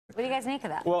What do you guys make of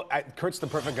that? Well, Kurt's the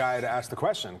perfect guy to ask the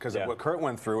question because of what Kurt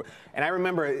went through. And I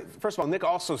remember, first of all, Nick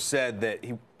also said that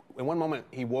in one moment,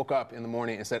 he woke up in the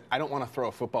morning and said, I don't want to throw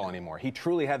a football anymore. He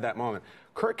truly had that moment.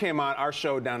 Kurt came on our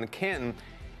show down in Canton,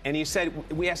 and he said,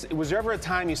 we asked, was there ever a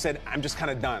time you said, I'm just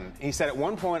kind of done? And he said, at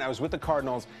one point, I was with the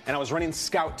Cardinals, and I was running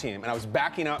scout team, and I was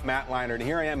backing up Matt Leinart, and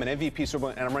here I am, an MVP Super Bowl,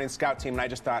 and I'm running scout team, and I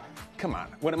just thought, come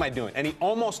on, what am I doing? And he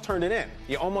almost turned it in.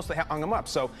 He almost hung him up.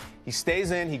 So he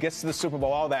stays in, he gets to the Super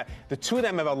Bowl, all that. The two of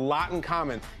them have a lot in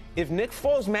common. If Nick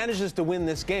Foles manages to win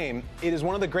this game, it is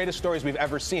one of the greatest stories we've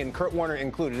ever seen, Kurt Warner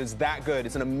included. It's that good.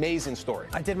 It's an amazing story.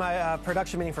 I did my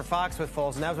production meeting for Fox with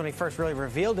Foles, and that was when he first really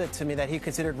revealed it to me that he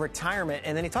considered retirement.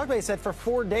 And then he talked about, he said for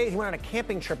 4 days he went on a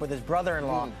camping trip with his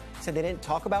brother-in-law. He said they didn't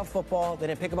talk about football. They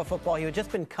didn't pick up a football. He had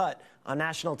just been cut on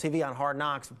national TV on Hard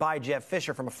Knocks by Jeff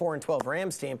Fisher from a 4-12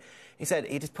 Rams team. He said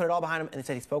he just put it all behind him, and he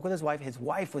said he spoke with his wife. His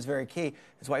wife was very key.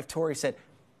 His wife, Tori, said,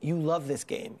 you love this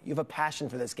game. You have a passion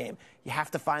for this game. You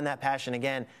have to find that passion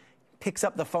again. Picks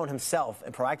up the phone himself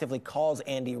and proactively calls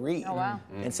Andy Reid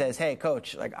and says, hey,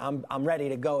 coach, like I'm ready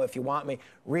to go if you want me.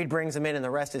 Reid brings him in, and the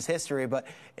rest is history. But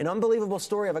an unbelievable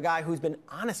story of a guy who's been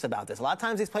honest about this. A lot of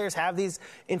times these players have these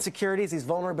insecurities, these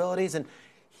vulnerabilities, and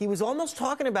he was almost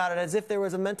talking about it as if there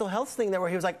was a mental health thing there where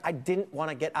he was like, I didn't want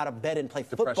to get out of bed and play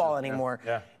football anymore.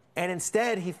 And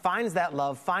instead, he finds that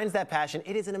love, finds that passion.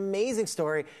 It is an amazing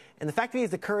story. And the fact that he has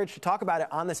the courage to talk about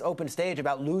it on this open stage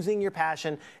about losing your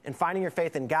passion and finding your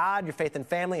faith in God, your faith in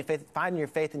family, and finding your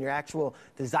faith in your actual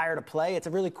desire to play, it's a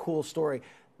really cool story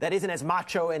that isn't as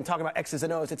macho and talking about X's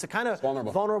and O's. It's a kind of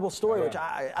vulnerable story, which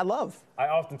I love. I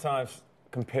oftentimes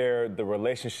compare the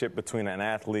relationship between an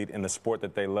athlete and the sport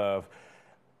that they love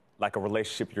like a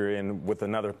relationship you're in with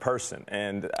another person.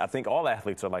 And I think all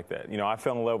athletes are like that. You know, I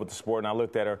fell in love with the sport, and I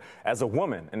looked at her as a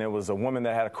woman, and it was a woman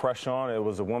that I had a crush on. It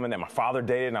was a woman that my father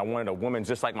dated, and I wanted a woman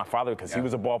just like my father because he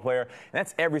was a ball player. And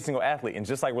that's every single athlete. And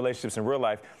just like relationships in real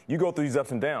life, you go through these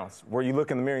ups and downs where you look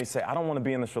in the mirror and you say, I don't want to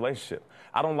be in this relationship.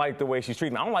 I don't like the way she's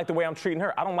treating me. I don't like the way I'm treating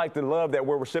her. I don't like the love that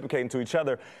we're reciprocating to each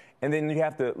other. And then you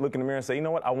have to look in the mirror and say, you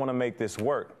know what, I want to make this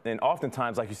work. And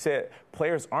oftentimes, like you said,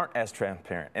 players aren't as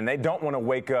transparent, and they don't want to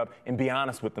wake up and be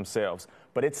honest with themselves.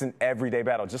 But it's an everyday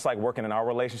battle. Just like working in our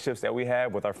relationships that we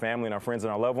have with our family and our friends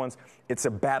and our loved ones, it's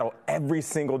a battle every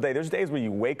single day. There's days where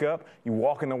you wake up, you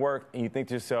walk into work, and you think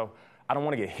to yourself, I don't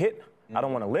want to get hit. I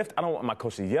don't want to lift. I don't want my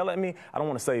coach to yell at me. I don't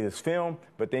want to study this film.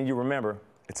 But then you remember,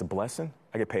 it's a blessing.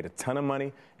 I get paid a ton of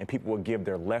money, and people will give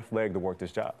their left leg to work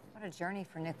this job. What a journey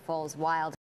for Nick Foles. Wild.